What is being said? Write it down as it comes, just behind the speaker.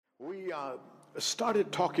We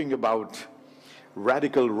started talking about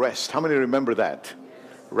radical rest. How many remember that?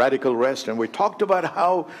 Radical rest. And we talked about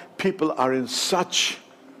how people are in such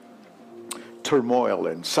turmoil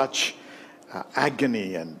and such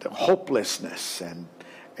agony and hopelessness, and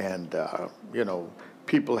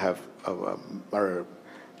people are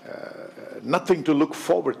nothing to look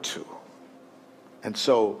forward to. And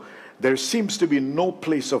so there seems to be no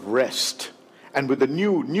place of rest. And with the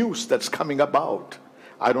new news that's coming about,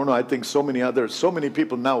 I don't know, I think so many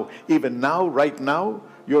people now, even now, right now,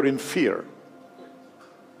 you're in fear.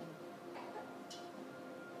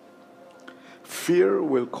 Fear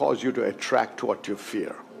will cause you to attract what you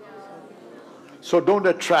fear. So don't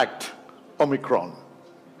attract Omicron.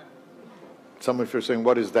 Some of you are saying,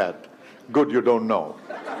 what is that? Good, you don't know.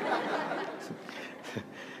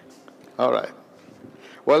 All right.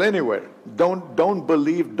 Well, anyway, don't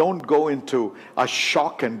believe, don't go into a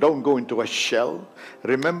shock and don't go into a shell.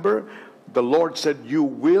 Remember, the Lord said you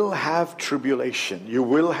will have tribulation. You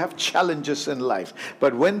will have challenges in life.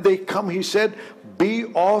 But when they come, he said,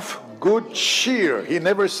 be of good cheer. He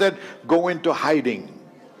never said go into hiding.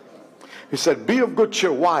 He said, be of good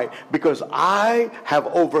cheer. Why? Because I have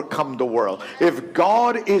overcome the world. If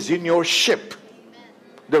God is in your ship,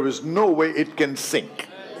 there is no way it can sink.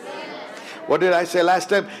 What did I say last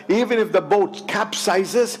time? Even if the boat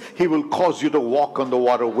capsizes, he will cause you to walk on the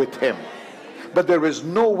water with him. But there is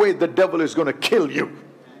no way the devil is going to kill you.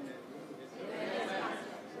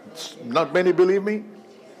 Not many believe me?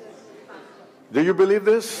 Do you believe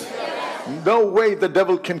this? No way the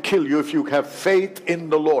devil can kill you if you have faith in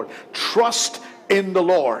the Lord. Trust in the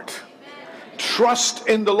Lord. Trust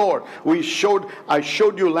in the Lord. I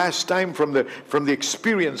showed you last time from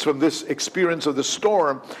this experience of the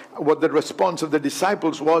storm, what the response of the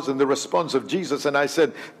disciples was and the response of Jesus. And I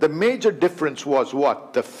said the major difference was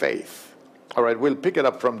what? The faith. All right, we'll pick it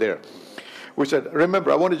up from there. We said,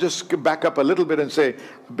 remember, I want to just back up a little bit and say,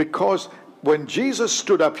 because when Jesus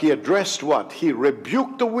stood up, he addressed what? He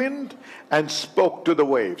rebuked the wind and spoke to the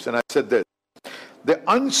waves. And I said this, the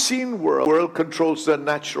unseen world controls the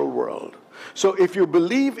natural world. So if you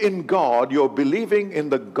believe in God, you're believing in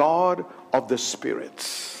the God of the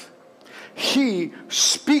spirits. He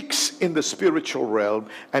speaks in the spiritual realm,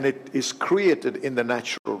 and it is created in the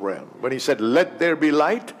natural realm. When he said, let there be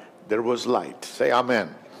light, there was light. Say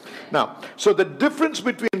amen. Now, so the difference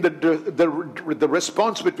between the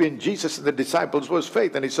response between Jesus and the disciples was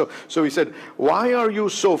faith. And so he said, why are you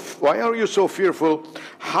so fearful?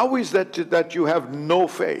 How is that you have no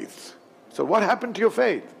faith? So what happened to your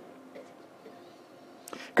faith?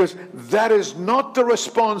 Because that is not the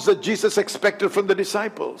response that Jesus expected from the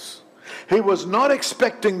disciples. He was not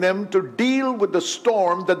expecting them to deal with the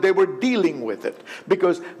storm that they were dealing with it.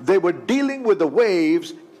 Because they were dealing with the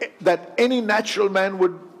waves that any natural man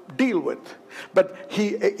would deal with. But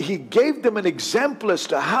he gave them an example as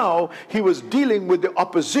to how he was dealing with the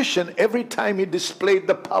opposition every time he displayed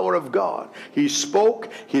the power of God. He spoke,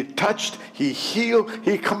 he touched, he healed,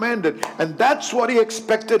 he commanded. And that's what he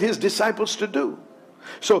expected his disciples to do.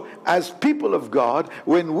 So as people of God,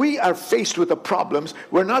 when we are faced with the problems,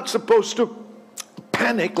 we're not supposed to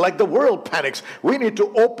panic like the world panics. We need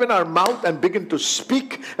to open our mouth and begin to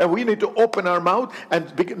speak, and we need to open our mouth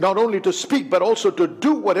and begin not only to speak but also to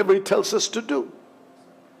do whatever he tells us to do.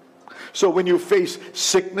 So when you face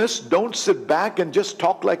sickness, don't sit back and just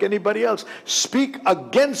talk like anybody else. Speak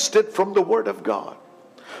against it from the Word of God.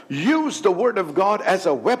 Use the Word of God as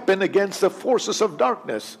a weapon against the forces of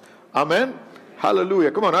darkness. Amen. Hallelujah.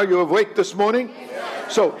 Come on, are you awake this morning?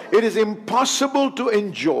 Yes. So it is impossible to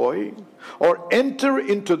enjoy or enter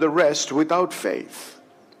into the rest without faith.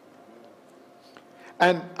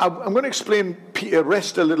 And I'm going to explain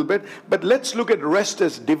rest a little bit, but let's look at rest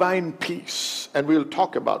as divine peace, and we'll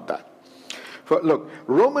talk about that. Look,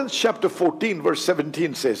 Romans chapter 14 verse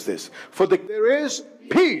 17 says this, there is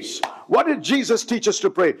peace. What did Jesus teach us to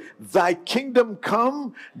pray? Thy kingdom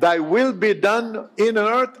come, thy will be done in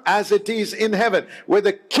earth as it is in heaven. Where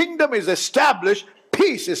the kingdom is established,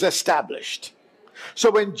 peace is established.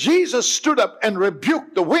 So when Jesus stood up and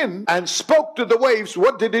rebuked the wind and spoke to the waves,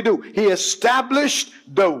 what did he do? He established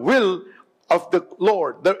the will of the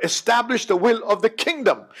Lord, established the will of the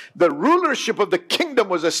kingdom. The rulership of the kingdom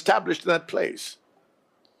was established in that place.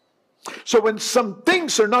 So when some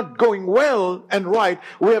things are not going well and right,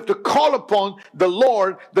 we have to call upon the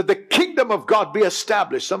Lord that the kingdom of God be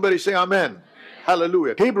established. Somebody say amen. Amen.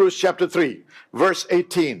 Hallelujah. Hebrews chapter 3 verse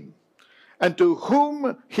 18. And to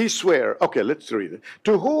whom he sware, okay, let's read it.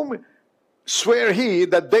 To whom sware he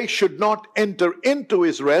that they should not enter into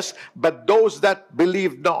his rest, but those that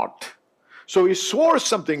believe not. So he swore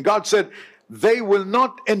something. God said, they will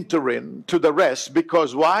not enter into the rest,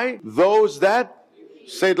 because why? Those that,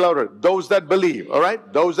 say it louder, those that believe. All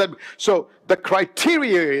right, those that. So the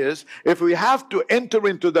criteria is, if we have to enter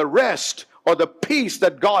into the rest or the peace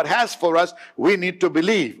that God has for us, we need to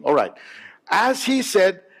believe. All right, as he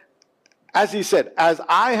said, as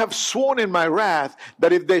I have sworn in my wrath,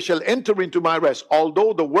 that if they shall enter into my rest,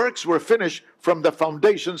 although the works were finished from the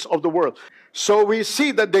foundations of the world. So we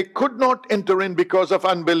see that they could not enter in because of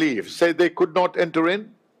unbelief. Say, they could not enter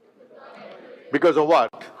in because of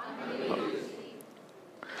what?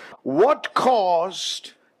 What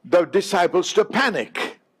caused the disciples to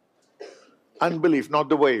panic? Unbelief, not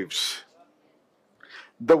the waves.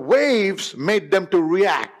 The waves made them to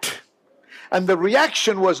react. And the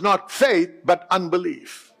reaction was not faith, but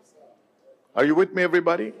unbelief. Are you with me,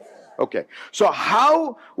 everybody? Okay. So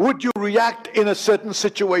how would you react in a certain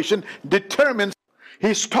situation determines.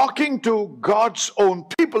 He's talking to God's own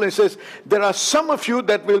people. He says, there are some of you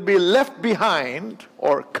that will be left behind,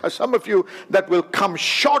 or some of you that will come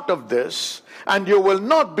short of this, and you will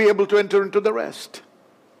not be able to enter into the rest.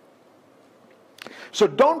 So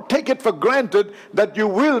don't take it for granted that you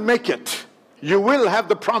will make it. You will have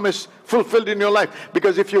the promise fulfilled in your life.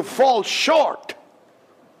 Because if you fall short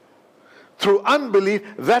through unbelief,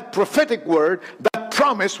 that prophetic word, that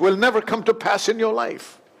promise will never come to pass in your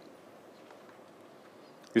life.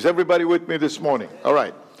 Is everybody with me this morning? All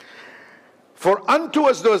right. For unto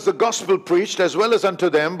us was the gospel preached, as well as unto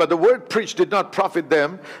them, but the word preached did not profit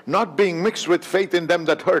them, not being mixed with faith in them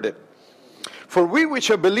that heard it. For we which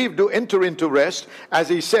have believed do enter into rest, as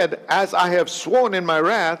he said, as I have sworn in my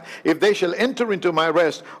wrath, if they shall enter into my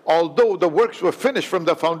rest, although the works were finished from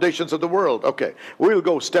the foundations of the world. Okay, we'll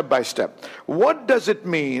go step by step. What does it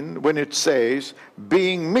mean when it says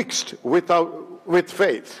being mixed with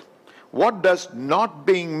faith? What does not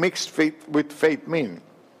being mixed with faith mean?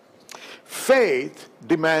 Faith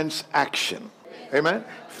demands action. Amen?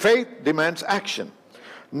 Faith demands action.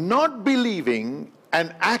 Not believing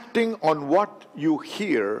and acting on what you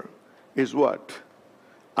hear is what?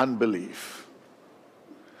 Unbelief.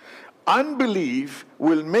 Unbelief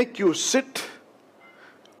will make you sit,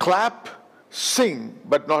 clap, sing,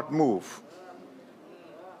 but not move.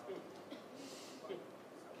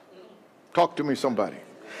 Talk to me, somebody.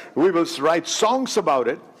 We will write songs about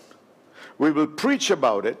it. We will preach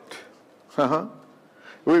about it.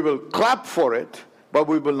 We will clap for it, but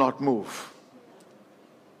we will not move.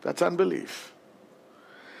 That's unbelief.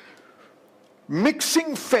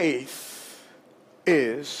 Mixing faith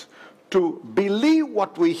is to believe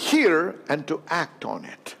what we hear and to act on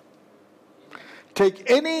it. Take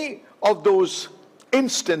any of those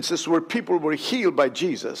instances where people were healed by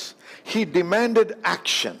Jesus. He demanded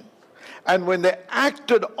action. And when they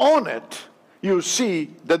acted on it, you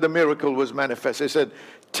see that the miracle was manifest. He said,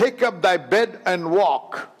 take up thy bed and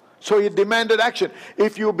walk. So he demanded action.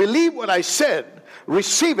 If you believe what I said,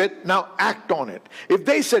 receive it, now act on it. If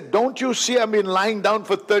they said, don't you see I've been lying down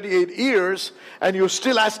for 38 years and you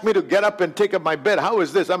still ask me to get up and take up my bed, how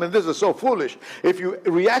is this? I mean, this is so foolish. If you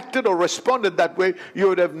reacted or responded that way, he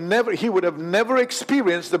would have never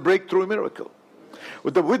experienced the breakthrough miracle.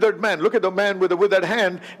 With the withered man, look at the man with the withered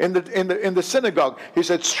hand in the synagogue. He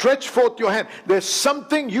said, stretch forth your hand. There's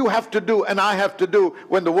something you have to do and I have to do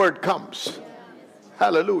when the word comes.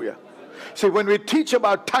 Hallelujah. See, when we teach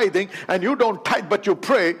about tithing and you don't tithe but you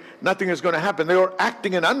pray, nothing is going to happen. They are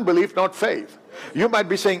acting in unbelief, not faith. You might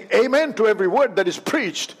be saying amen to every word that is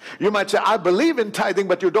preached. You might say, I believe in tithing,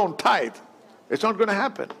 but you don't tithe. It's not going to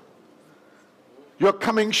happen. You're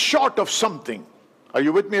coming short of something. Are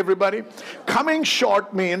you with me, everybody? Coming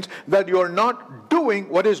short means that you're not doing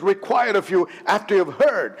what is required of you after you've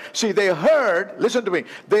heard. See, they heard, listen to me,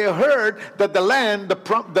 they heard that the land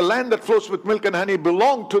that flows with milk and honey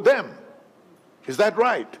belonged to them. Is that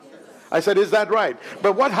right? I said, is that right?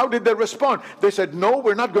 But how did they respond? They said, no,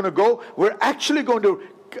 we're not going to go. We're actually going to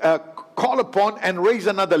call upon and raise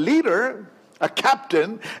another leader, a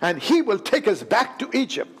captain, and he will take us back to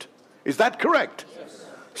Egypt. Is that correct?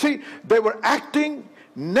 See, they were acting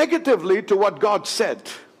negatively to what God said.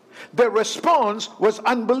 Their response was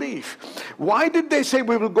unbelief. Why did they say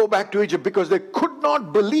we will go back to Egypt? Because they could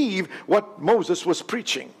not believe what Moses was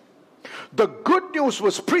preaching. The good news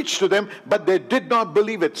was preached to them, but they did not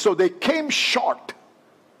believe it. So they came short.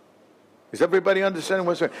 Is everybody understanding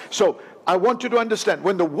what I'm saying? So I want you to understand,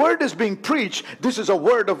 when the word is being preached, this is a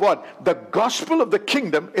word of what? The gospel of the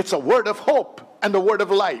kingdom. It's a word of hope and the word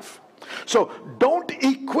of life. So don't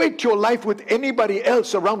equate your life with anybody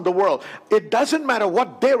else around the world. It doesn't matter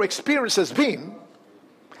what their experience has been.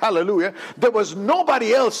 Hallelujah. There was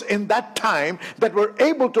nobody else in that time that were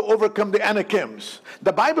able to overcome the Anakims.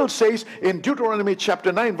 The Bible says in Deuteronomy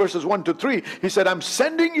chapter 9 verses 1 to 3, he said, I'm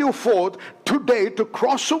sending you forth today to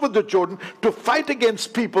cross over the Jordan to fight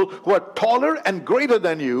against people who are taller and greater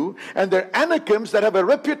than you, and they're Anakims that have a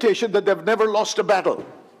reputation that they've never lost a battle.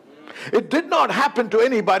 It did not happen to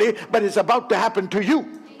anybody, but it's about to happen to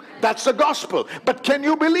you. That's the gospel. But can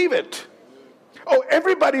you believe it? Oh,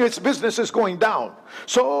 everybody's business is going down,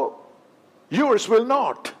 so yours will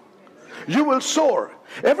not. You will soar.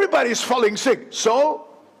 Everybody's falling sick, so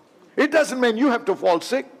it doesn't mean you have to fall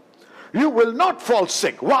sick. You will not fall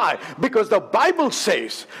sick. Why? Because the Bible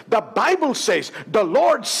says, the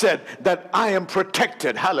Lord said that I am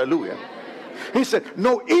protected. Hallelujah. He said,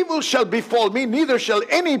 no evil shall befall me, neither shall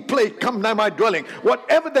any plague come nigh my dwelling.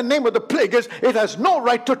 Whatever the name of the plague is, it has no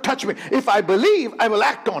right to touch me. If I believe, I will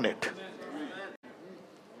act on it.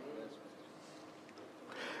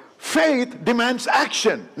 Faith demands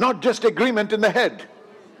action, not just agreement in the head.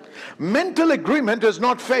 Mental agreement is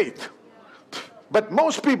not faith. But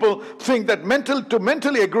most people think that to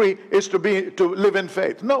mentally agree is to live in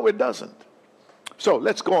faith. No, it doesn't. So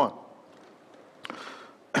let's go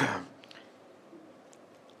on.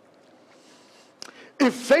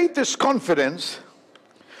 If faith is confidence,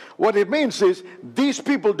 what it means is these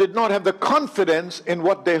people did not have the confidence in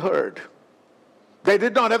what they heard. They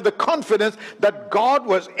did not have the confidence that God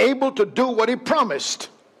was able to do what he promised.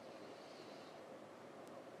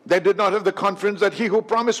 They did not have the confidence that he who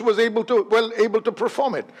promised was able to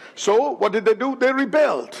perform it. So what did they do? They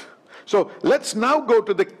rebelled. So let's now go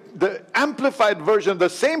to the amplified version, the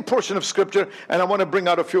same portion of scripture, and I want to bring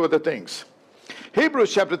out a few other things.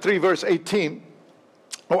 Hebrews chapter 3 verse 18.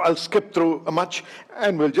 I'll skip through much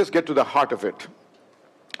and we'll just get to the heart of it.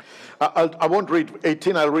 I won't read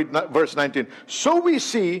 18, I'll read verse 19. So we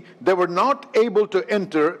see they were not able to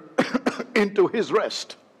enter into his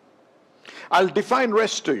rest. I'll define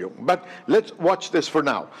rest to you, but let's watch this for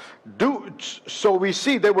now. So we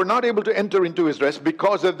see they were not able to enter into his rest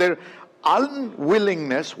because of their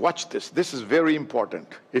unwillingness. Watch this. This is very important.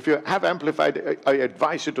 If you have amplified, I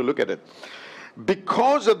advise you to look at it.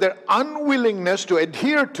 Because of their unwillingness to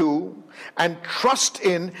adhere to and trust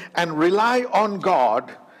in and rely on God,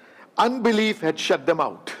 unbelief had shut them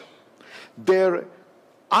out. Their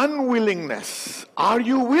unwillingness. Are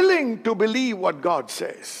you willing to believe what God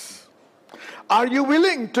says? Are you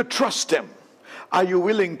willing to trust him? Are you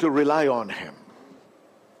willing to rely on him?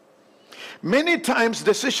 Many times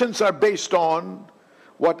decisions are based on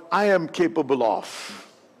what I am capable of.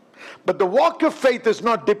 But the walk of faith is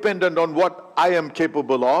not dependent on what I am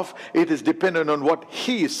capable of. It is dependent on what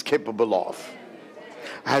he is capable of.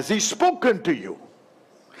 Has he spoken to you?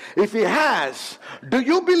 If he has, do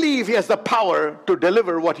you believe he has the power to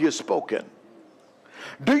deliver what he has spoken?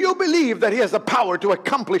 Do you believe that he has the power to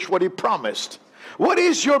accomplish what he promised? What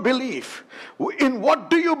is your belief? In what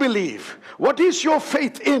do you believe? What is your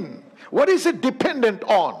faith in? What is it dependent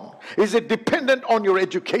on? Is it dependent on your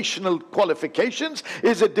educational qualifications?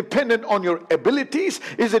 Is it dependent on your abilities?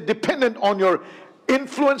 Is it dependent on your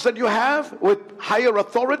influence that you have with higher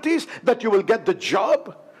authorities that you will get the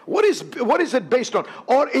job? What is it based on?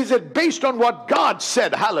 Or is it based on what God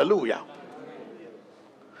said? Hallelujah.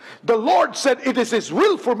 The Lord said, it is his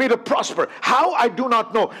will for me to prosper. How? I do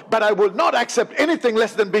not know. But I will not accept anything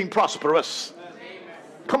less than being prosperous.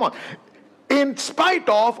 Come on. In spite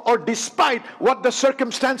of or despite what the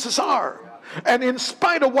circumstances are. And in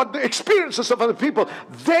spite of what the experiences of other people,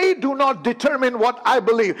 they do not determine what I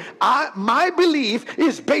believe. My belief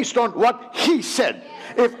is based on what he said.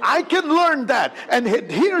 If I can learn that and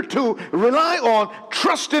adhere to, rely on,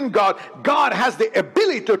 trust in God, God has the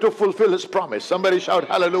ability to fulfill his promise. Somebody shout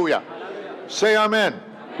hallelujah. Hallelujah. Say amen.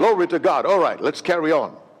 Glory to God. All right, let's carry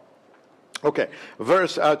on. Okay,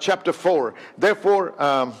 verse chapter 4. Therefore,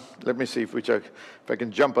 let me see if I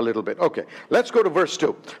can jump a little bit. Okay, let's go to verse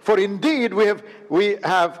 2. For indeed we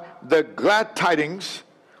have the glad tidings.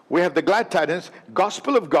 We have the glad tidings,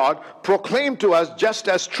 gospel of God, proclaimed to us just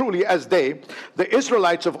as truly as the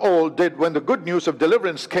Israelites of old did when the good news of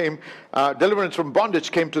deliverance from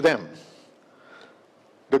bondage came to them.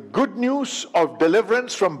 The good news of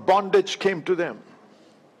deliverance from bondage came to them.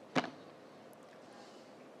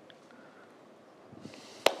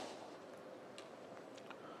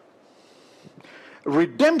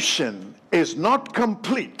 Redemption is not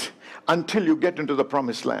complete until you get into the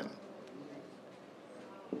promised land.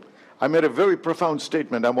 I made a very profound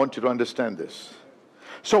statement. I want you to understand this.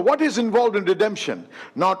 So what is involved in redemption?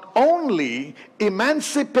 Not only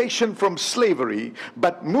emancipation from slavery,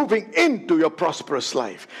 but moving into your prosperous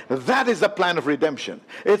life. That is the plan of redemption.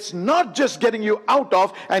 It's not just getting you out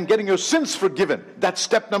of and getting your sins forgiven. That's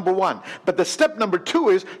step number one. But the step number two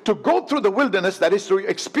is to go through the wilderness, that is through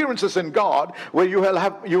experiences in God, where you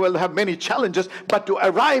will have many challenges, but to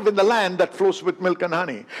arrive in the land that flows with milk and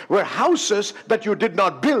honey, where houses that you did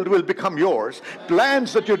not build will become yours,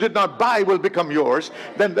 lands that you did not buy will become yours,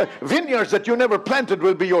 then the vineyards that you never planted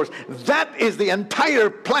will be yours. That is the entire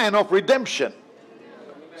plan of redemption.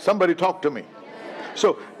 Somebody talk to me.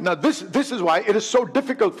 So now this is why it is so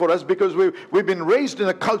difficult for us, because we've been raised in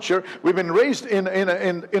a culture, we've been raised in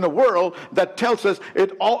a world that tells us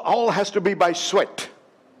it all has to be by sweat.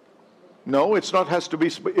 No, it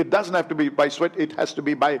doesn't have to be by sweat, it has to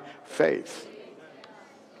be by faith.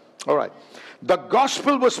 All right. The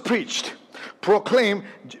gospel was preached, proclaimed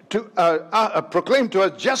to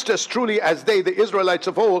us just as truly as they, the Israelites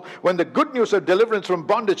of old, when the good news of deliverance from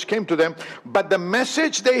bondage came to them, but the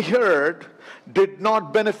message they heard did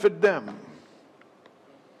not benefit them.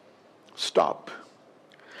 Stop.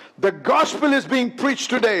 The gospel is being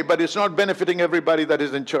preached today, but it's not benefiting everybody that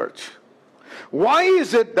is in church. Why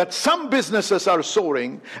is it that some businesses are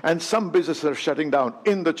soaring and some businesses are shutting down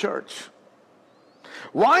in the church?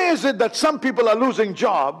 Why is it that some people are losing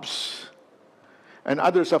jobs and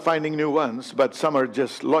others are finding new ones, but some are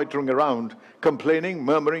just loitering around, complaining,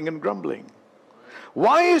 murmuring, and grumbling?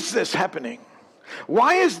 Why is this happening?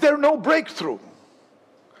 Why is there no breakthrough?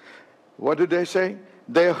 What did they say?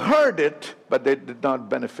 They heard it, but they did not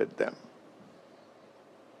benefit them.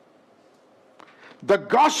 The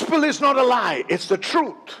gospel is not a lie, it's the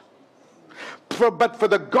truth. But for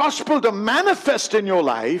the gospel to manifest in your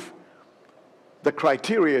life, the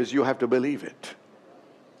criteria is you have to believe it.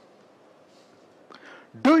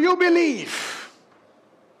 Do you believe?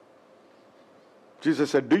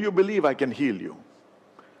 Jesus said, do you believe I can heal you?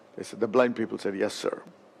 They said, the blind people said, yes, sir.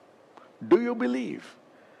 Do you believe?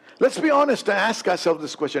 Let's be honest and ask ourselves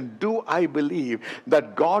this question. Do I believe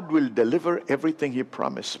that God will deliver everything He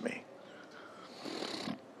promised me?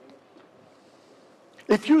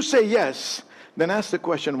 If you say yes, then ask the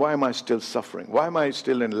question, why am I still suffering? Why am I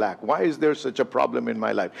still in lack? Why is there such a problem in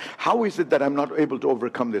my life? How is it that I'm not able to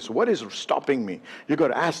overcome this? What is stopping me? You got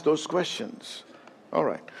to ask those questions. All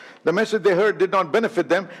right. The message they heard did not benefit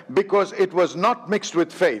them because it was not mixed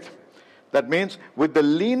with faith. That means with the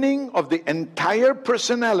leaning of the entire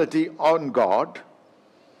personality on God,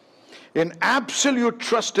 in absolute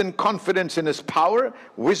trust and confidence in His power,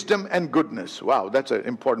 wisdom, and goodness. Wow, that's an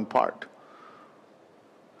important part.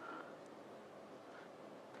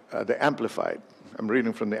 The Amplified. I'm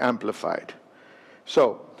reading from the Amplified.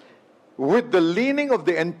 So, with the leaning of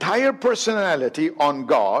the entire personality on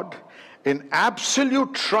God, in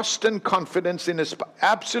absolute trust and confidence in His,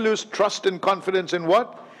 absolute trust and confidence in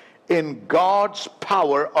what? In God's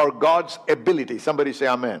power or God's ability. Somebody say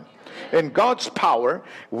amen. In God's power,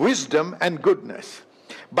 wisdom, and goodness.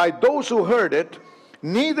 By those who heard it,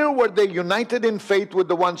 neither were they united in faith with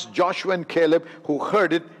the ones Joshua and Caleb who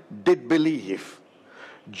heard it did believe.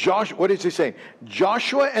 What is he saying?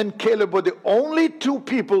 Joshua and Caleb were the only two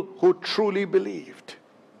people who truly believed.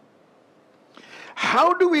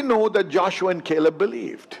 How do we know that Joshua and Caleb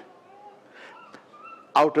believed?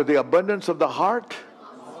 Out of the abundance of the heart?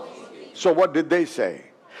 So what did they say?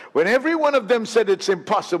 When every one of them said it's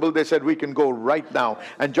impossible, they said we can go right now.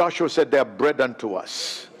 And Joshua said they are bread unto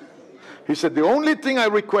us. He said the only thing I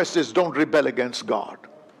request is don't rebel against God.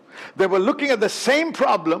 They were looking at the same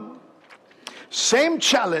problem, same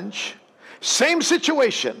challenge, same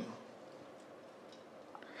situation.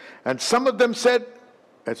 And some of them said,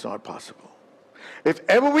 it's not possible. If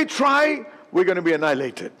ever we try, we're going to be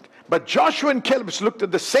annihilated. But Joshua and Caleb looked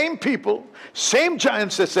at the same people, same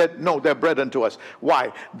giants, that said, no, they're bread unto us.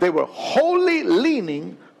 Why? They were wholly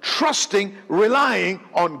leaning, trusting, relying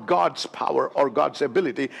on God's power or God's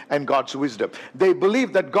ability and God's wisdom. They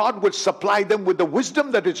believed that God would supply them with the wisdom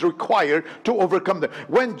that is required to overcome them.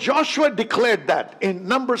 When Joshua declared that in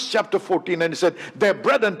Numbers chapter 14, and he said, they're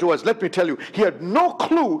bread unto us, let me tell you, he had no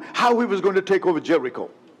clue how he was going to take over Jericho.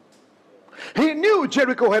 He knew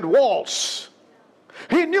Jericho had walls.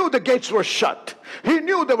 He knew the gates were shut. He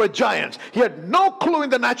knew there were giants. He had no clue in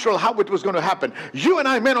the natural how it was going to happen. You and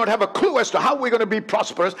I may not have a clue as to how we're going to be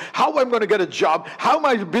prosperous, how I'm going to get a job, how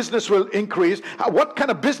my business will increase, what kind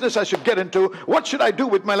of business I should get into, what should I do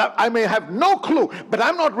with my life. I may have no clue, but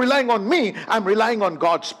I'm not relying on me. I'm relying on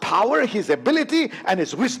God's power, His ability, and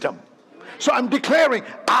His wisdom. So I'm declaring,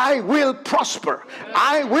 I will prosper.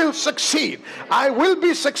 I will succeed. I will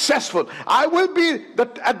be successful. I will be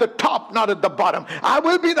at the top, not at the bottom. I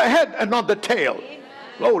will be the head and not the tail.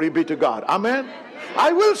 Glory be to God. Amen.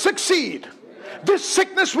 I will succeed. This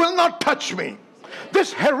sickness will not touch me.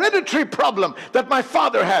 This hereditary problem that my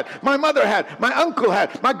father had, my mother had, my uncle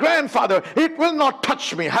had, my grandfather, it will not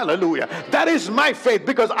touch me. Hallelujah. That is my faith,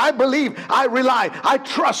 because I believe, I rely, I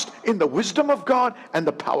trust in the wisdom of God and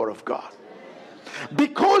the power of God.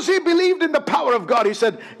 Because he believed in the power of God, he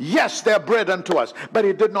said, yes, they are bread unto us. But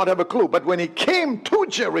he did not have a clue. But when he came to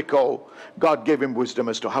Jericho, God gave him wisdom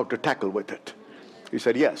as to how to tackle with it. He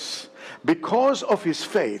said, yes. Because of his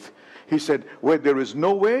faith, he said, where there is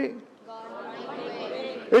no way,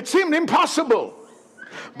 it seemed impossible.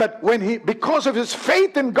 But because of his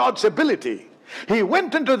faith in God's ability, he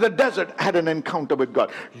went into the desert, had an encounter with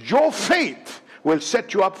God. Your faith will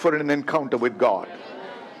set you up for an encounter with God.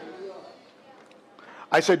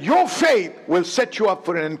 I said, your faith will set you up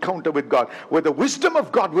for an encounter with God, where the wisdom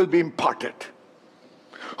of God will be imparted.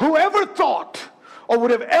 Whoever thought or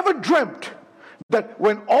would have ever dreamt that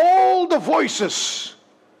when all the voices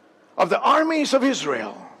of the armies of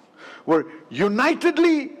Israel were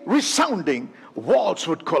unitedly resounding, walls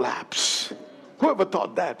would collapse? Whoever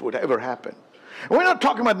thought that would ever happen? We're not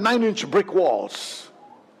talking about 9-inch brick walls.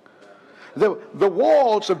 The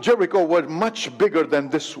walls of Jericho were much bigger than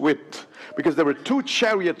this width, because there were 2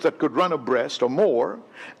 chariots that could run abreast or more,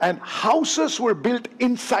 and houses were built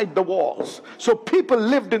inside the walls. So people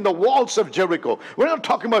lived in the walls of Jericho. We're not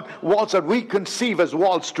talking about walls that we conceive as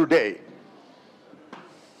walls today.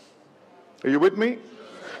 Are you with me?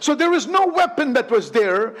 So there was no weapon that was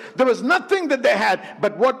there. There was nothing that they had.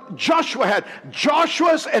 But what Joshua had,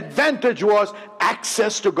 Joshua's advantage was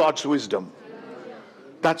access to God's wisdom.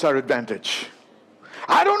 That's our advantage.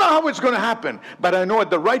 I don't know how it's going to happen, but I know at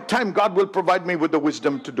the right time God will provide me with the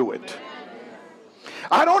wisdom to do it.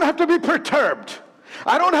 I don't have to be perturbed.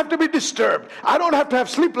 I don't have to be disturbed. I don't have to have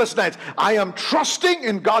sleepless nights. I am trusting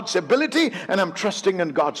in God's ability, and I'm trusting in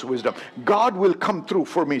God's wisdom. God will come through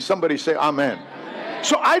for me. Somebody say amen.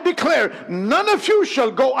 So I declare, none of you shall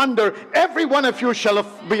go under. Every one of you shall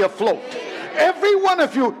be afloat. Every one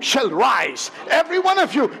of you shall rise. Every one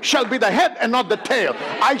of you shall be the head and not the tail.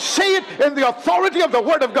 I say it in the authority of the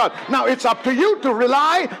Word of God. Now it's up to you to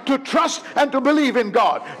rely, to trust, and to believe in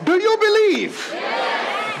God. Do you believe?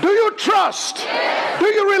 Yes. Do you trust? Yes. Do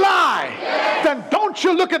you rely? Yes. Then don't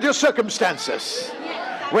you look at your circumstances.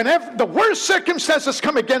 Whenever the worst circumstances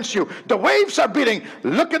come against you, the waves are beating,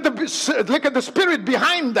 look at the spirit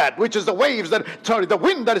behind that, which is the wind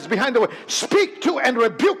that is behind the wave. Speak to and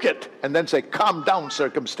rebuke it, and then say, calm down,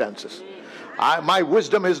 circumstances. My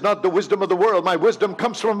wisdom is not the wisdom of the world. My wisdom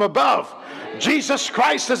comes from above. Jesus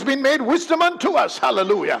Christ has been made wisdom unto us.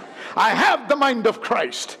 Hallelujah. I have the mind of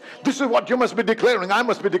Christ. This is what you must be declaring. I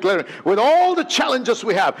must be declaring. With all the challenges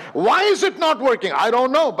we have. Why is it not working? I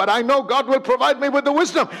don't know. But I know God will provide me with the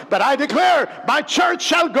wisdom. But I declare, my church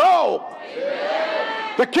shall grow.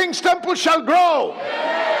 Amen. The King's temple shall grow.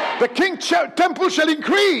 Amen. The King's temple shall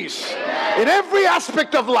increase. Amen. In every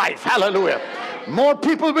aspect of life. Hallelujah. More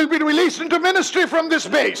people will be released into ministry from this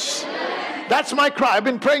base. Amen. That's my cry. I've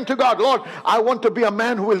been praying to God, Lord, I want to be a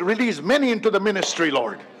man who will release many into the ministry,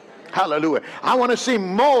 Lord. Hallelujah. I want to see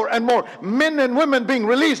more and more men and women being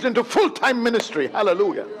released into full-time ministry.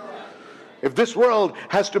 Hallelujah. If this world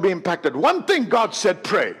has to be impacted, one thing God said,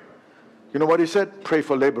 pray. You know what he said? Pray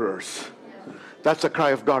for laborers. That's the cry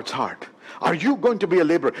of God's heart. Are you going to be a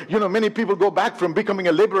laborer? You know, many people go back from becoming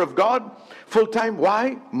a laborer of God full-time.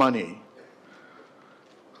 Why? Money.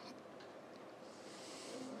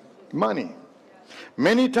 Money.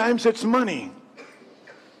 Many times it's money.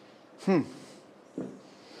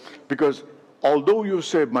 Because although you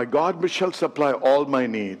say, my God shall supply all my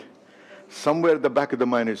need, somewhere at the back of the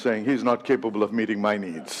mind is saying, he's not capable of meeting my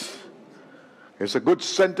needs. It's a good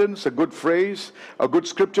sentence, a good phrase, a good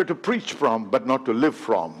scripture to preach from, but not to live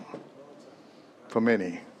from. For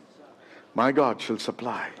many. My God shall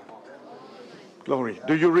supply. Glory.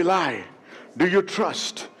 Do you rely? Do you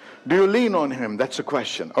trust? Do you lean on him? That's the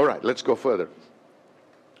question. All right, let's go further.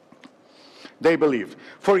 They believed.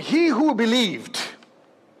 For he who believed,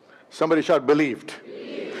 somebody shout, believed.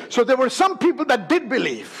 So there were some people that did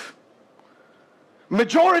believe.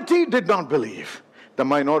 Majority did not believe. The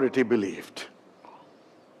minority believed.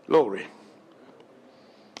 Glory.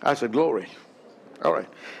 I said glory. All right.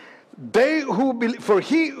 We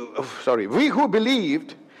who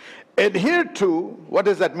believed adhered to, what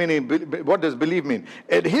does that mean? What does believe mean?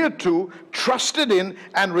 Adhered to, trusted in,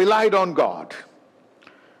 and relied on God.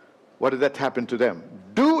 What did that happen to them?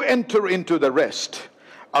 Do enter into the rest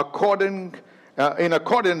in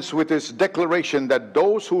accordance with his declaration that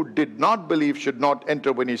those who did not believe should not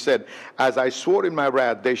enter, when he said, as I swore in my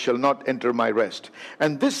wrath, they shall not enter my rest.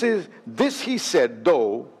 And this he said,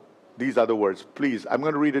 though, these are the words. Please, I'm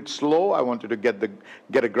going to read it slow. I want you to get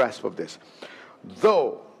a grasp of this.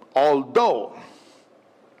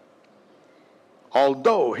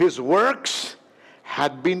 Although his works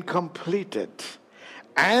had been completed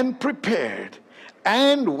and prepared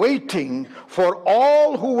and waiting for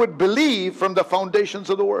all who would believe from the foundations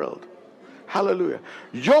of the world. Hallelujah.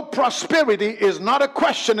 Your prosperity is not a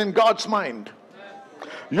question in God's mind.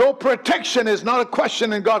 Your protection is not a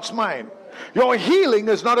question in God's mind. Your healing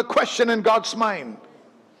is not a question in God's mind.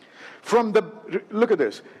 Look at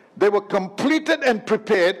this. They were completed and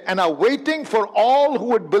prepared and are waiting for all who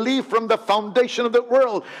would believe from the foundation of the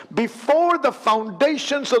world. Before the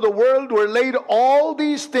foundations of the world were laid, all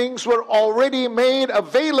these things were already made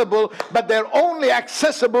available, but they're only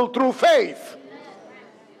accessible through faith.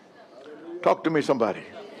 Talk to me, somebody.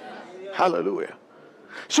 Hallelujah.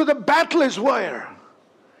 So the battle is where?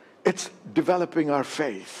 It's developing our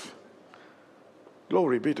faith.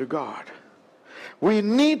 Glory be to God. We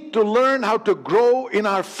need to learn how to grow in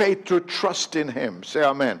our faith to trust in him. Say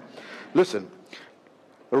amen. Listen,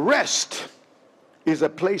 rest is a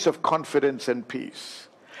place of confidence and peace.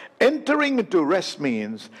 Entering into rest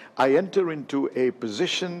means I enter into a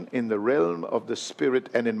position in the realm of the spirit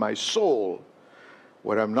and in my soul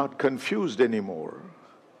where I'm not confused anymore.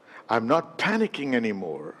 I'm not panicking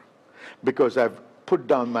anymore because I've put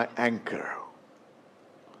down my anchor.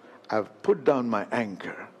 I've put down my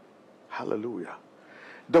anchor. Hallelujah.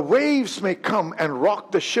 The waves may come and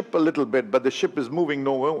rock the ship a little bit, but the ship is moving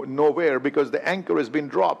nowhere because the anchor has been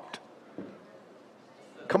dropped.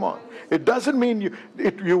 Come on. It doesn't mean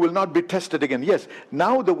you will not be tested again. Yes,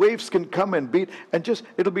 now the waves can come and beat, and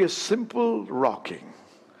it'll be a simple rocking.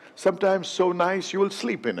 Sometimes so nice you will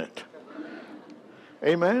sleep in it.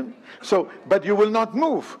 Amen. But you will not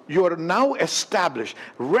move. You are now established.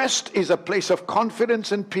 Rest is a place of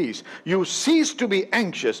confidence and peace. You cease to be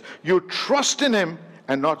anxious. You trust in him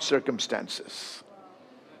and not circumstances.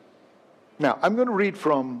 Now, I'm going to read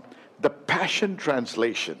from the Passion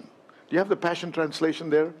Translation. Do you have the Passion Translation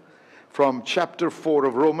there? From chapter 4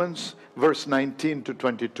 of Romans, verse 19 to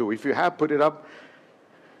 22. If you have, put it up.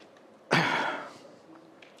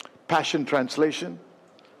 Passion Translation,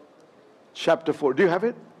 chapter 4. Do you have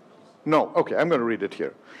it? No. Okay, I'm going to read it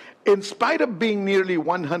here. In spite of being nearly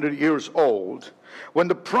 100 years old, when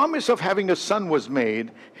the promise of having a son was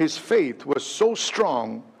made, his faith was so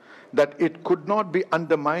strong that it could not be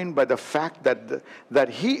undermined by the fact that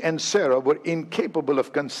he and Sarah were incapable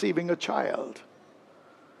of conceiving a child.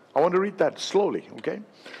 I want to read that slowly, okay?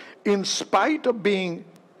 In spite of being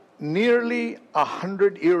nearly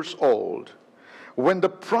 100 years old, when the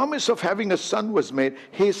promise of having a son was made,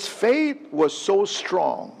 his faith was so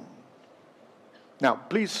strong. Now,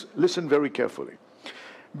 please listen very carefully.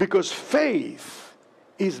 Because faith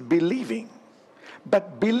is believing,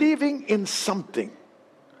 but believing in something.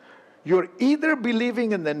 You're either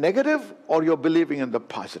believing in the negative or you're believing in the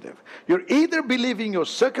positive. You're either believing your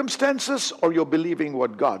circumstances or you're believing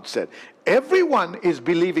what God said. Everyone is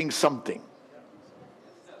believing something.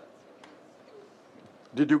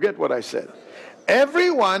 Did you get what I said?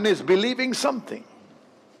 Everyone is believing something.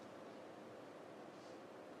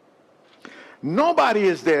 Nobody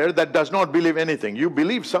is there that does not believe anything. You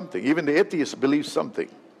believe something. Even the atheist believes something.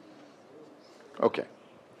 Okay.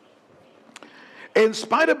 In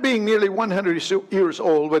spite of being nearly 100 years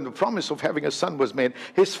old when the promise of having a son was made,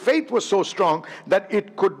 his faith was so strong that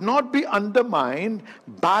it could not be undermined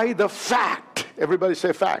by the fact. Everybody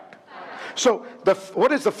say fact. So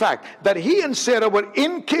what is the fact? That he and Sarah were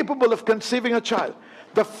incapable of conceiving a child.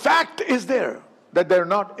 The fact is there that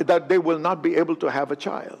they will not be able to have a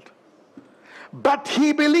child. But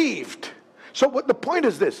he believed. So what the point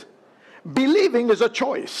is this: believing is a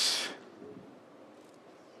choice.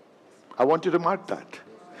 I want you to mark that.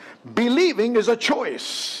 Believing is a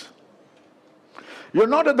choice. You're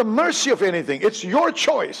not at the mercy of anything. It's your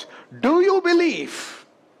choice. Do you believe?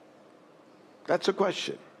 That's a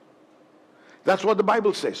question. That's what the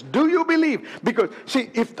Bible says. Do you believe? Because,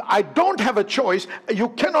 see, if I don't have a choice, you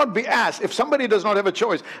cannot be asked. If somebody does not have a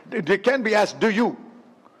choice, they can be asked, do you?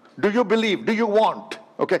 Do you believe? Do you want?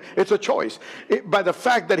 Okay, it's a choice. By the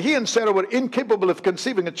fact that he and Sarah were incapable of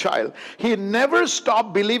conceiving a child, he never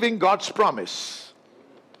stopped believing God's promise.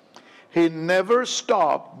 He never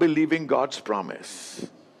stopped believing God's promise.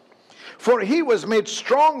 For he was made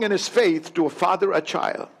strong in his faith to father a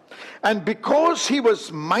child. And because he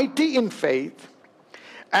was mighty in faith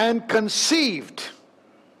and conceived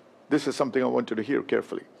This is something I want you to hear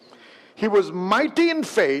carefully. He was mighty in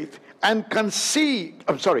faith and convinced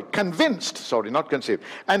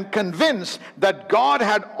that God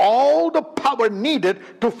had all the power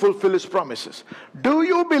needed to fulfill his promises. Do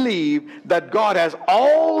you believe that God has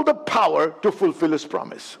all the power to fulfill his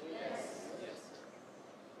promise?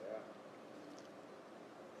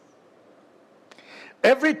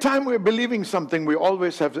 Every time we're believing something, we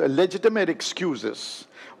always have legitimate excuses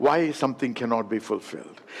why something cannot be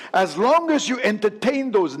fulfilled. As long as you entertain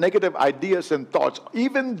those negative ideas and thoughts,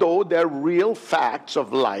 even though they're real facts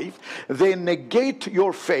of life, they negate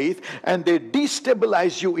your faith and they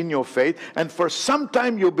destabilize you in your faith. And for some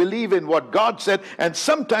time you believe in what God said, and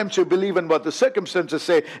sometimes you believe in what the circumstances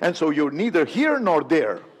say, and so you're neither here nor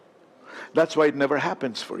there. That's why it never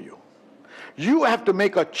happens for you. You have to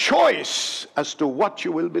make a choice as to what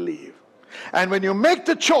you will believe. And when you make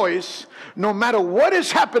the choice, no matter what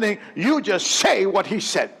is happening, you just say what he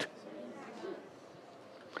said.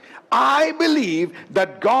 I believe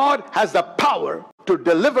that God has the power to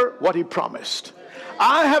deliver what he promised.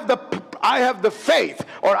 I have the faith,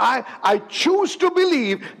 or I choose to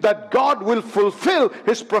believe that God will fulfill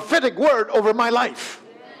his prophetic word over my life.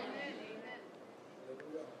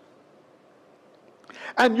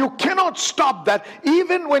 And you cannot stop that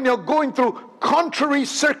even when you're going through contrary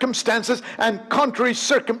circumstances and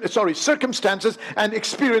circumstances and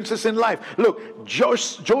experiences in life. Look,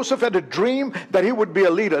 Joseph had a dream that he would be a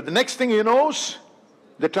leader. The next thing he knows,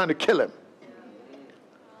 they're trying to kill him.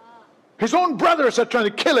 His own brothers are trying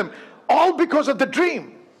to kill him, all because of the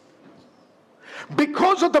dream.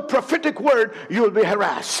 Because of the prophetic word, you will be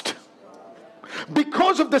harassed.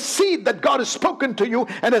 Because of the seed that God has spoken to you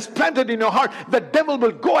and has planted in your heart, the devil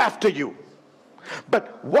will go after you.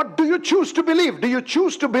 But what do you choose to believe? Do you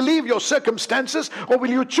choose to believe your circumstances, or will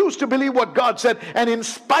you choose to believe what God said? And in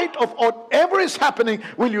spite of whatever is happening,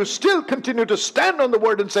 will you still continue to stand on the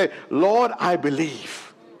word and say, Lord, I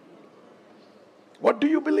believe? What do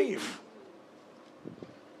you believe?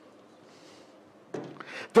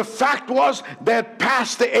 The fact was they had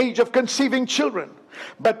passed the age of conceiving children.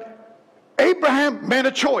 But Abraham made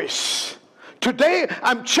a choice. Today,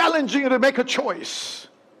 I'm challenging you to make a choice.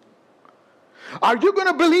 Are you going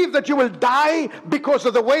to believe that you will die because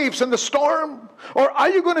of the waves and the storm? Or are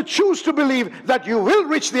you going to choose to believe that you will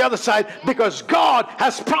reach the other side because God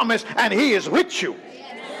has promised and he is with you?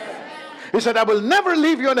 He said, I will never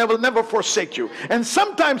leave you and I will never forsake you. And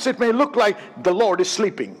sometimes it may look like the Lord is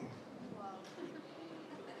sleeping.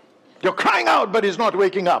 You're crying out, but he's not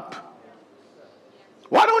waking up.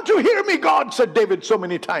 Why don't you hear me, God? Said David so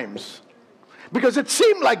many times. Because it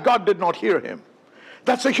seemed like God did not hear him.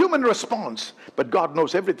 That's a human response. But God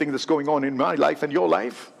knows everything that's going on in my life and your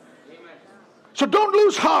life. So don't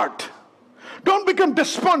lose heart. Don't become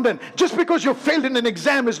despondent. Just because you failed in an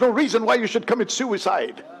exam is no reason why you should commit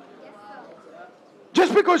suicide.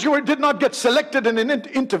 Just because you did not get selected in an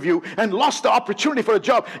interview and lost the opportunity for a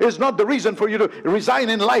job is not the reason for you to resign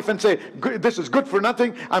in life and say, this is good for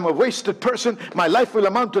nothing, I'm a wasted person, my life will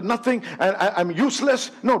amount to nothing, and I'm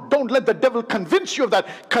useless. No, don't let the devil convince you of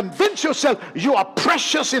that. Convince yourself you are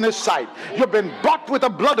precious in his sight. You've been bought with the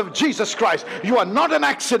blood of Jesus Christ. You are not an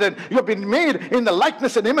accident. You've been made in the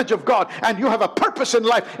likeness and image of God, and you have a purpose in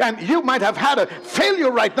life. And you might have had a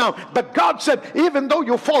failure right now, but God said, even though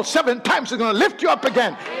you fall 7 times, he's going to lift you up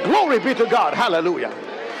again. Glory be to God. Hallelujah.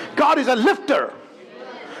 God is a lifter.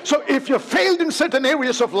 So if you failed in certain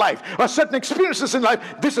areas of life or certain experiences in life,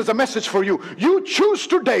 this is a message for you. You choose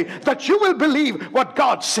today that you will believe what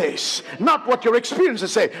God says, not what your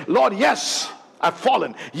experiences say. Lord, yes, I've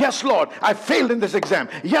fallen. Yes, Lord, I failed in this exam.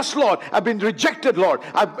 Yes, Lord, I've been rejected, Lord.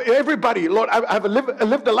 I've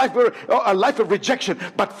lived a life of rejection.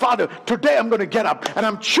 But Father, today I'm going to get up and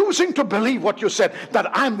I'm choosing to believe what you said, that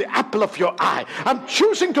I'm the apple of your eye. I'm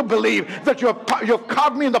choosing to believe that you've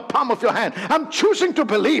carved me in the palm of your hand. I'm choosing to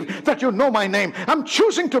believe that you know my name. I'm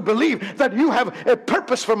choosing to believe that you have a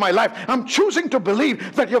purpose for my life. I'm choosing to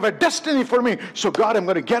believe that you have a destiny for me. So God, I'm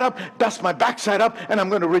going to get up, dust my backside up, and I'm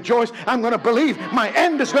going to rejoice. I'm going to believe my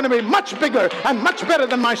end is going to be much bigger and much better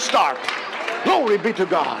than my start. Glory be to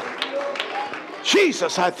God.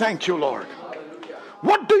 Jesus, I thank you, Lord.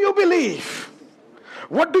 What do you believe?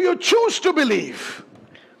 What do you choose to believe?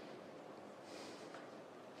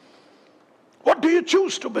 What do you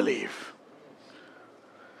choose to believe?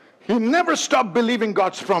 He never stopped believing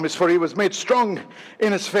God's promise, for he was made strong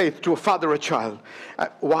in his faith to father a child.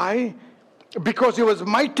 Why? Because he was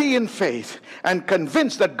mighty in faith and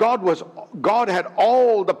convinced that God had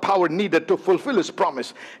all the power needed to fulfill his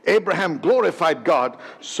promise. Abraham glorified God.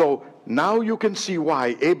 So now you can see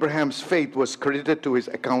why Abraham's faith was credited to his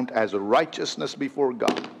account as righteousness before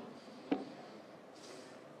God.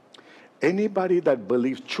 Anybody that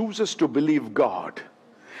chooses to believe God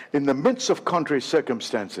in the midst of contrary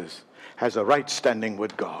circumstances has a right standing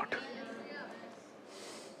with God.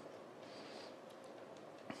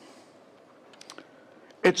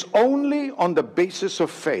 It's only on the basis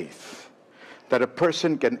of faith that a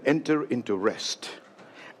person can enter into rest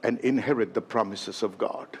and inherit the promises of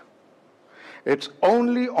God. It's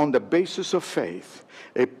only on the basis of faith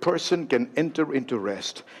a person can enter into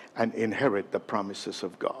rest and inherit the promises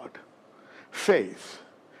of God. Faith,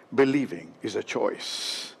 believing, is a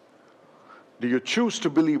choice. Do you choose to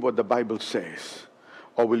believe what the Bible says,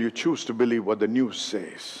 or will you choose to believe what the news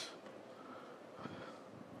says?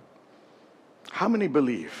 How many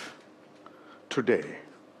believe today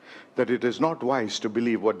that it is not wise to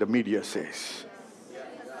believe what the media says?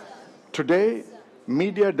 Today,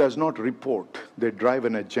 media does not report. They drive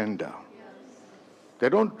an agenda. They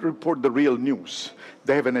don't report the real news.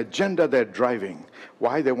 They have an agenda they're driving.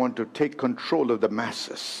 Why? They want to take control of the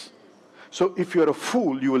masses. So if you're a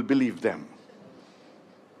fool, you will believe them.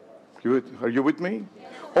 Are you with me?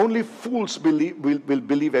 Only fools will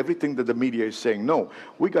believe everything that the media is saying. No,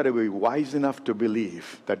 we got to be wise enough to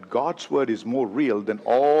believe that God's word is more real than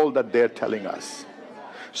all that they're telling us.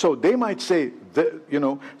 So they might say,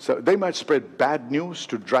 so they might spread bad news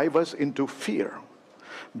to drive us into fear.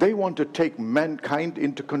 They want to take mankind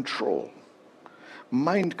into control.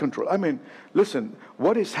 Mind control. I mean, listen,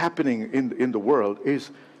 what is happening in the world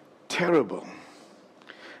is terrible.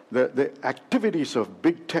 The activities of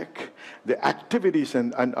big tech, the activities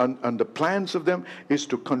and the plans of them is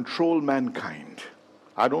to control mankind.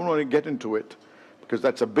 I don't want to get into it because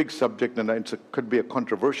that's a big subject and it could be a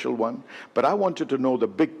controversial one. But I want you to know the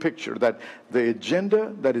big picture, that the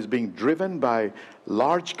agenda that is being driven by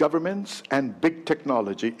large governments and big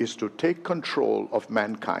technology is to take control of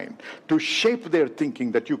mankind, to shape their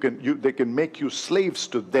thinking that they can make you slaves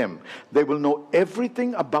to them. They will know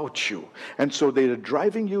everything about you. And so they are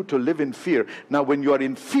driving you to live in fear. Now, when you are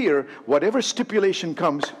in fear, whatever stipulation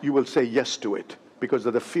comes, you will say yes to it because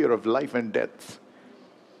of the fear of life and death.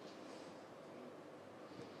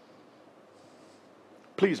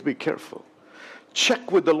 Please be careful.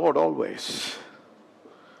 Check with the Lord always.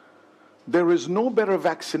 There is no better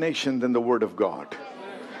vaccination than the Word of God.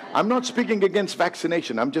 I'm not speaking against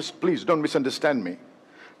vaccination. Please don't misunderstand me.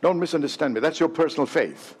 Don't misunderstand me. That's your personal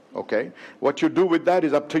faith, okay? What you do with that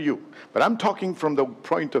is up to you. But I'm talking from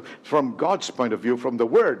God's point of view, from the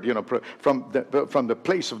Word, from the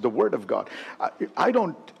place of the Word of God.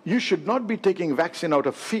 You should not be taking vaccine out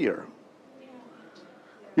of fear.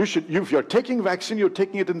 If you're taking vaccine, you're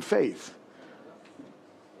taking it in faith.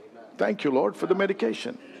 Thank you, Lord, for the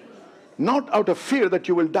medication. Not out of fear that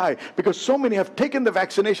you will die, because so many have taken the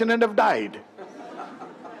vaccination and have died.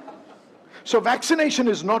 So vaccination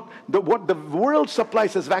is not what the world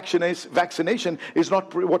supplies as vaccination is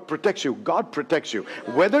not what protects you. God protects you.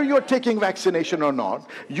 Whether you're taking vaccination or not,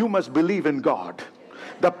 you must believe in God.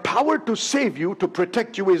 The power to save you, to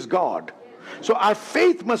protect you, is God. So our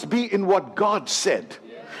faith must be in what God said.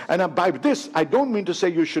 And by this, I don't mean to say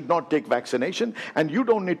you should not take vaccination, and you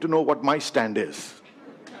don't need to know what my stand is.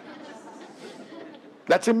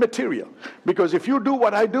 That's immaterial. Because if you do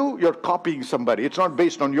what I do, you're copying somebody. It's not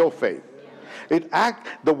based on your faith.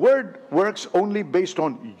 The word works only based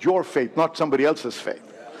on your faith, not somebody else's faith.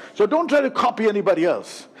 So don't try to copy anybody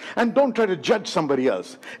else. And don't try to judge somebody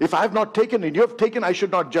else. If I have not taken and you have taken, I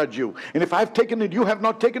should not judge you. And if I have taken and you have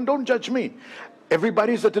not taken, don't judge me.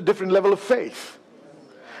 Everybody's at a different level of faith.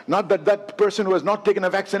 Not that person who has not taken a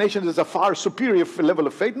vaccination is a far superior level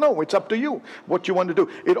of faith. No, it's up to you what you want to do.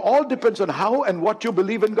 It all depends on how and what you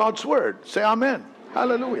believe in God's word. Say amen.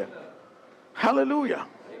 Hallelujah. Hallelujah.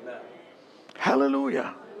 Amen.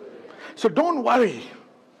 Hallelujah. So don't worry.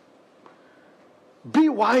 Be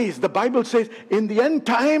wise. The Bible says in the end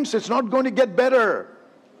times it's not going to get better.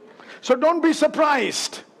 So don't be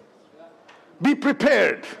surprised. Be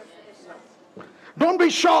prepared. Don't be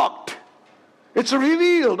shocked. It's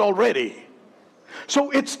revealed already. So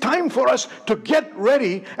it's time for us to get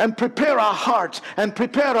ready and prepare our hearts and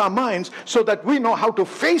prepare our minds so that we know how to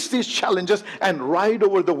face these challenges and ride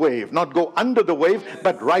over the wave. Not go under the wave,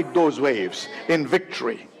 but ride those waves in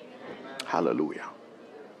victory. Hallelujah.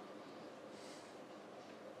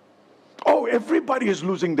 Oh, everybody is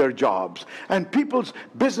losing their jobs and people's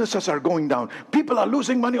businesses are going down. People are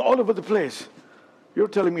losing money all over the place. You're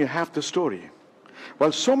telling me half the story.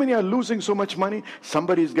 While so many are losing so much money,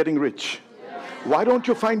 somebody is getting rich. Why don't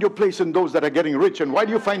you find your place in those that are getting rich? And why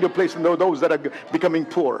do you find your place in those that are becoming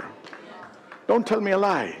poor? Don't tell me a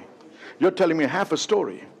lie. You're telling me half a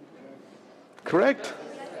story. Correct?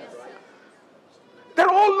 They're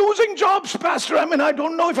all losing jobs, Pastor. I mean, I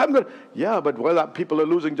don't know if I'm going to. Yeah, but while people are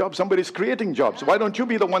losing jobs, somebody's creating jobs. Why don't you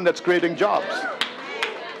be the one that's creating jobs?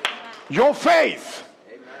 Your faith.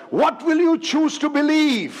 What will you choose to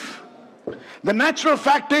believe? The natural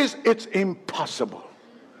fact is, it's impossible.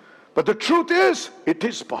 But the truth is, it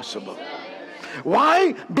is possible.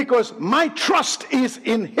 Why? Because my trust is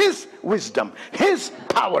in His wisdom, His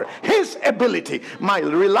power, His ability. My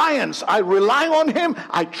reliance, I rely on Him,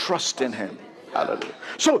 I trust in Him. Hallelujah.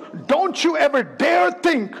 So don't you ever dare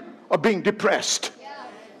think of being depressed.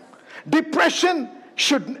 Depression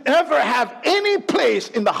should never have any place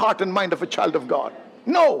in the heart and mind of a child of God.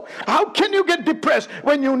 No. How can you get depressed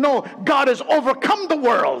when you know God has overcome the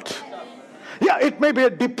world? Yeah, it may be a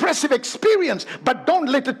depressive experience, but don't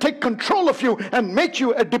let it take control of you and make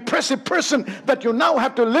you a depressive person that you now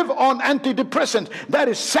have to live on antidepressants. That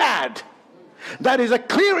is sad. That is a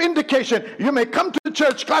clear indication. You may come to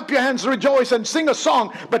church, clap your hands, rejoice, and sing a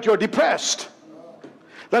song, but you're depressed.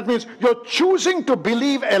 That means you're choosing to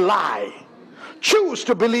believe a lie. Choose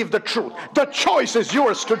to believe the truth. The choice is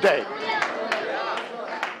yours today.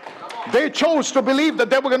 They chose to believe that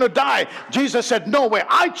they were going to die. Jesus said, no way.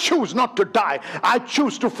 I choose not to die. I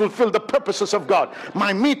choose to fulfill the purposes of God.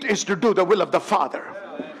 My meat is to do the will of the Father.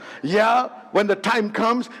 Yeah, when the time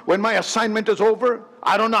comes, when my assignment is over,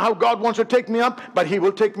 I don't know how God wants to take me up, but He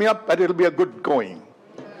will take me up, but it'll be a good going.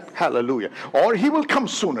 Hallelujah. Or He will come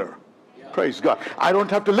sooner. Praise God. I don't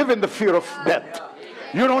have to live in the fear of death.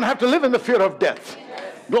 You don't have to live in the fear of death.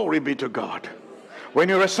 Glory be to God. When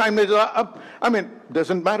your assignment is up, I mean,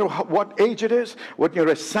 doesn't matter what age it is, when your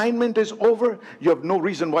assignment is over, you have no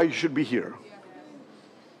reason why you should be here.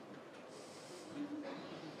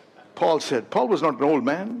 Paul said, Paul was not an old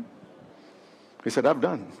man. He said, I've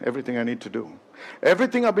done everything I need to do.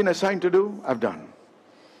 Everything I've been assigned to do, I've done.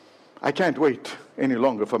 I can't wait any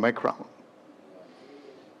longer for my crown.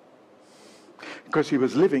 Because he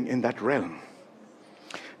was living in that realm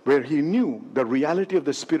where he knew the reality of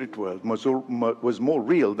the spirit world was more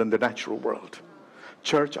real than the natural world.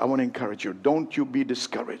 Church, I want to encourage you. Don't you be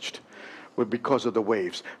discouraged because of the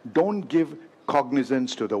waves. Don't give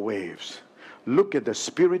cognizance to the waves. Look at the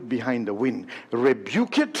spirit behind the wind.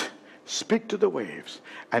 Rebuke it, speak to the waves,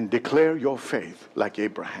 and declare your faith like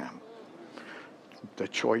Abraham. The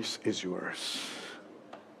choice is yours.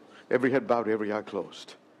 Every head bowed, every eye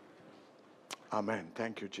closed. Amen.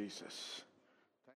 Thank you, Jesus.